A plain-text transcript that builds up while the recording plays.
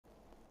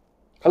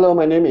Hello,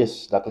 my name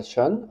is Dougles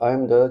Chan.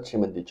 I'm the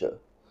Qimen teacher.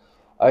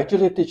 I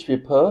actually teach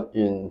people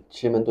in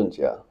Qi Men Dun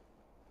Jia,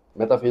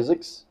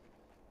 metaphysics,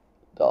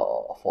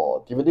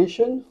 for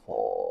divination,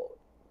 for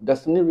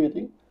destiny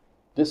reading,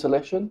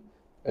 deselection,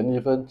 and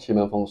even Qi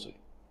Men Feng Shui.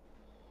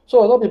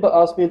 So a lot of people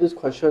ask me this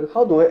question: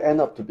 how do I end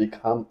up to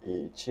become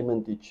a Qi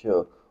Men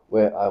teacher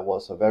where I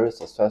was a very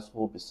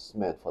successful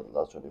businessman for the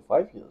last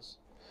 25 years?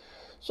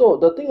 So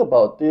the thing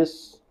about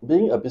this,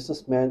 being a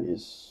businessman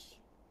is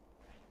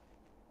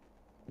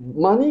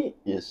money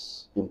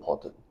is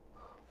important.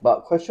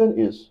 But question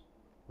is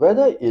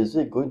whether is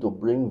it going to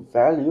bring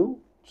value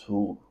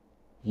to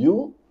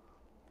you,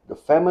 the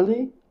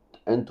family,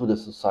 and to the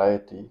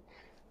society.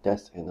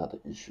 That's another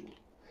issue.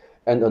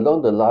 And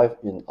along the life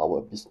in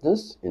our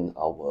business, in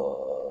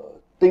our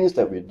things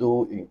that we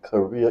do in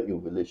career,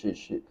 in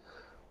relationship,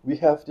 we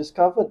have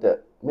discovered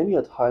that many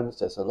a times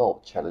there's a lot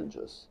of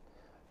challenges.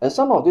 And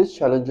some of these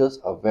challenges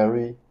are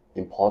very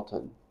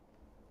important.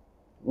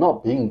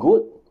 Not being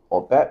good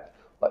or bad,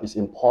 but it's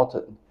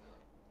important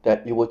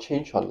that it will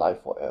change your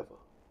life forever.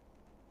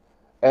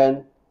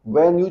 And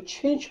when you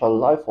change your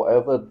life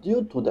forever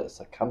due to the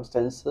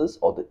circumstances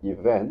or the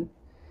event,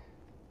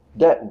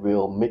 that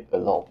will make a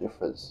lot of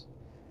difference.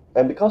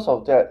 And because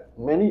of that,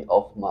 many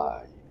of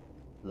my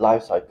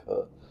life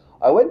cycle,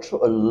 I went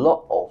through a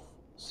lot of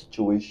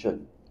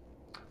situation,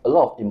 a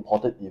lot of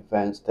important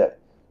events that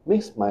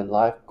makes my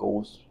life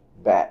goes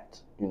bad,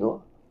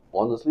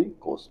 honestly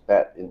goes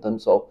bad in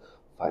terms of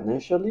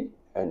financially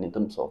and in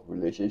terms of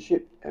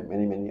relationship and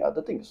many, many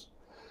other things.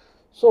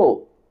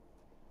 So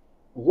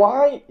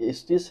why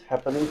is this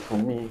happening to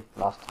me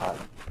last time?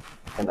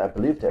 And I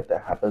believe that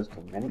that happens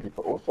to many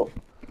people also.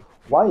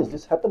 Why is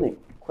this happening?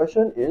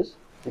 Question is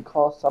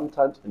because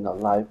sometimes in our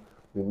life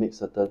we make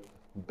certain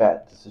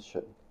bad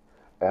decision.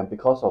 And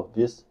because of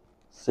this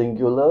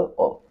singular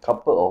or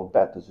couple of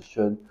bad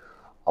decision,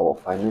 our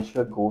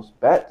financial goes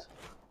bad,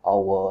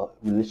 our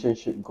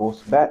relationship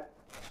goes bad,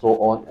 so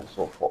on and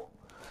so forth.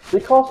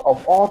 Because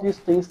of all these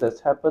things that's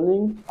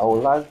happening, our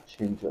life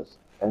changes.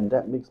 And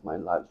that makes my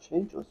life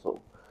change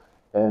also.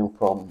 And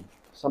from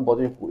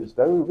somebody who is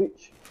very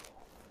rich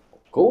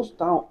goes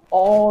down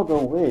all the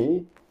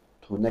way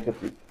to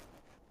negative.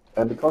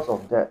 And because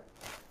of that,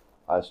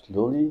 I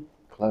slowly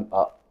climbed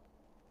up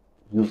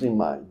using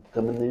my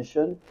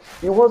determination.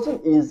 It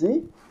wasn't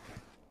easy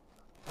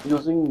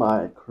using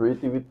my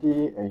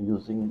creativity and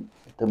using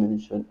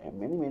determination and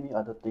many, many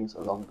other things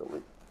along the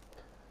way.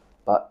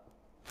 But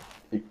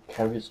it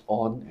carries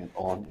on and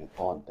on and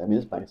on. That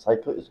means my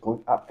cycle is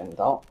going up and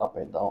down, up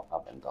and down,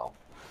 up and down.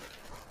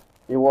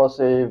 It was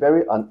a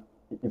very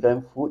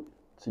uneventful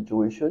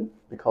situation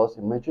because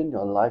imagine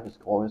your life is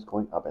always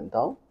going up and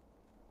down.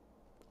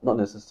 Not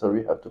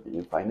necessarily have to be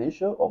in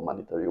financial or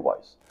monetary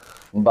wise,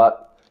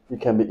 but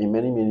it can be in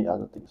many, many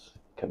other things.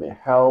 It can be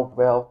health,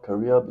 wealth,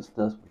 career,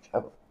 business,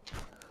 whichever.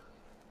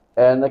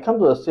 And I come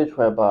to a stage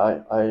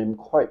whereby I'm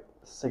quite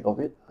sick of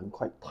it, I'm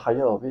quite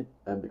tired of it,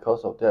 and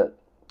because of that,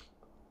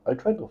 I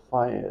try to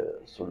find a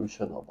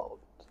solution about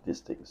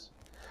these things.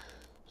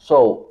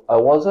 So I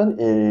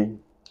wasn't a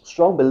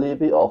strong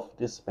believer of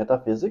this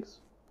metaphysics,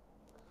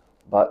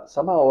 but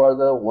somehow or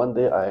other, one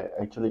day I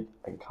actually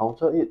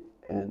encounter it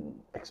and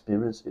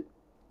experience it.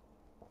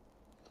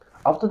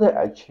 After that,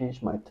 I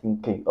changed my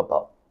thinking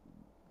about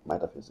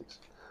metaphysics.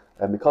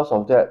 And because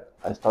of that,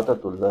 I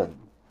started to learn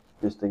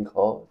this thing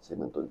called Qi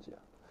Men Dun Jia.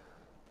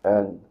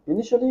 And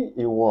initially,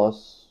 it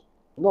was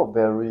not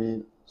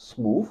very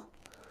smooth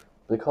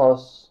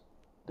because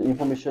the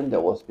information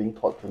that was being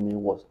taught to me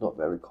was not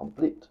very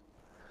complete.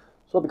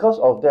 So because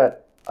of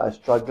that, I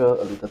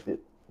struggle a little bit,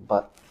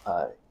 but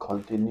I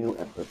continue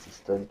and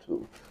persistent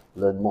to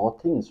learn more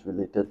things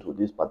related to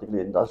this particular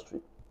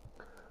industry.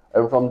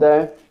 And from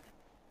there,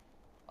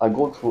 I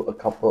go through a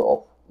couple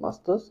of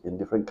masters in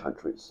different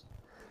countries.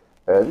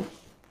 And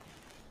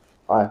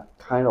I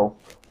kind of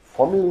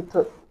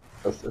formulated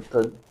a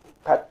certain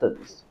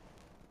patterns,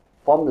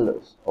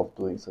 formulas of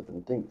doing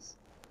certain things.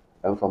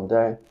 And from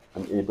there,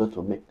 I'm able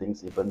to make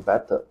things even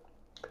better.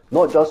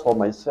 Not just for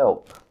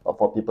myself, but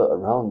for people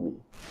around me.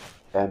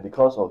 And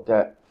because of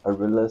that, I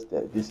realized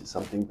that this is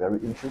something very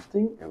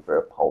interesting and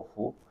very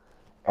powerful,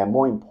 and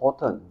more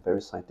important,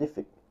 very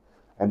scientific.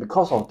 And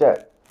because of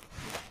that,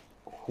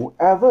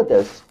 whoever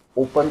that's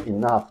open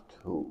enough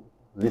to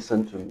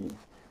listen to me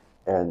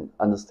and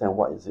understand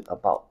what is it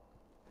about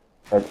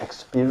and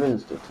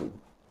experience the thing,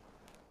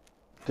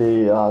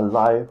 their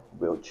life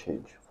will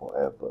change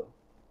forever.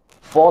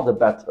 For the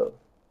better.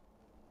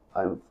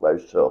 I'm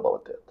very sure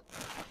about that.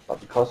 But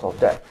because of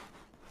that,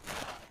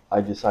 I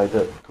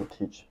decided to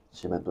teach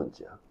Qi Men Dun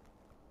Jia.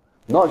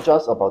 Not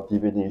just about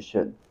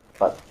divination,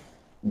 but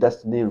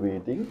destiny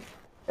reading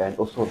and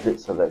also date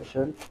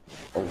selection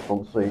and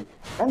feng shui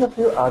and a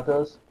few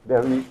others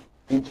very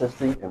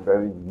interesting and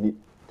very neat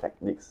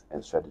techniques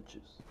and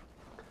strategies.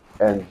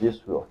 And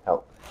this will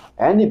help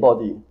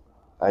anybody,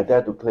 I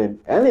dare to claim,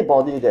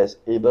 anybody that's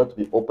able to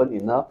be open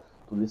enough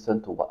to listen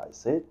to what I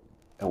say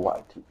and what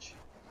I teach.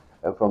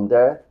 And from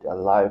there, their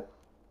life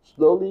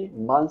slowly,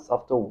 months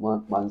after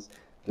months,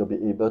 they'll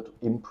be able to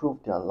improve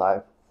their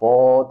life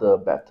for the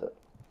better.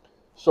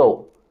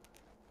 So,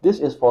 this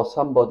is for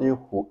somebody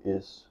who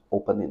is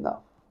open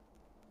enough.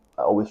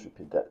 I always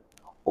repeat that.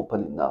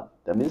 Open enough.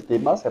 That means they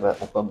must have an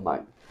open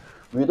mind.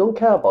 We don't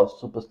care about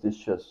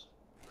superstitious.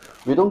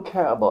 We don't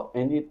care about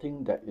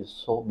anything that is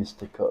so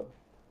mystical.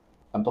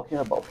 I'm talking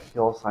about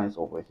pure science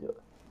over here.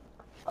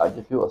 I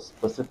give you a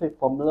specific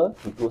formula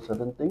to do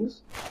certain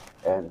things,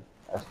 and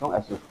as long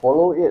as you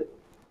follow it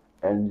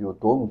and you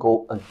don't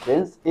go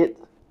against it,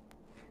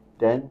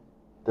 then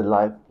the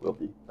life will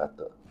be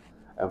better.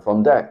 And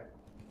from there,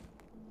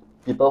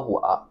 people who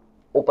are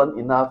open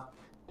enough,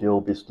 they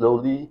will be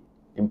slowly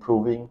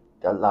improving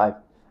their life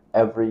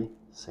every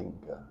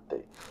single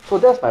day. So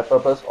that's my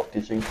purpose of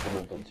teaching Qi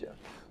Men Dun Jia.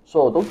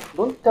 So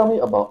don't tell me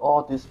about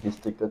all this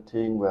mystical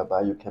thing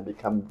whereby you can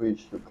become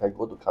rich, you can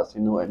go to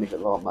casino and make a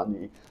lot of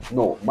money.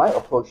 No, my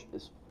approach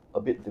is a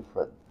bit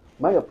different.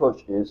 My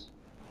approach is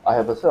I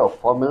have a set of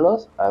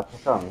formulas, I have a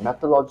set of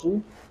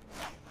methodology,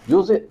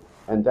 use it,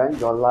 and then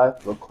your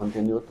life will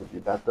continue to be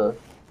better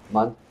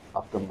month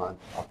after month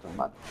after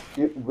month.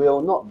 It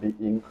will not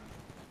be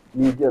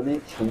immediately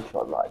change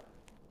your life,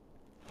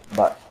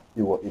 but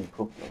it will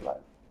improve your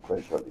life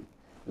gradually.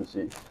 You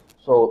see,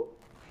 so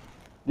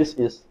this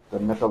is the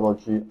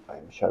methodology I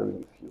am sharing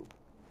with you.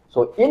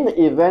 So in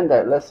the event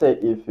that, let's say,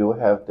 if you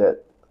have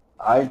that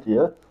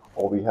idea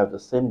or we have the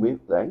same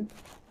wavelength,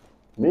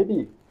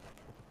 maybe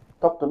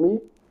talk to me,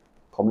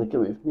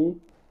 communicate with me,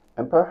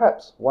 and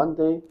perhaps one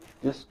day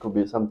this could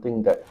be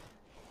something that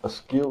a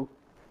skill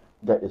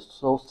that is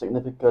so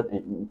significant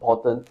and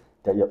important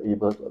that you're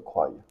able to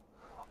acquire.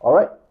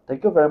 Alright,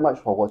 thank you very much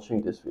for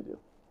watching this video.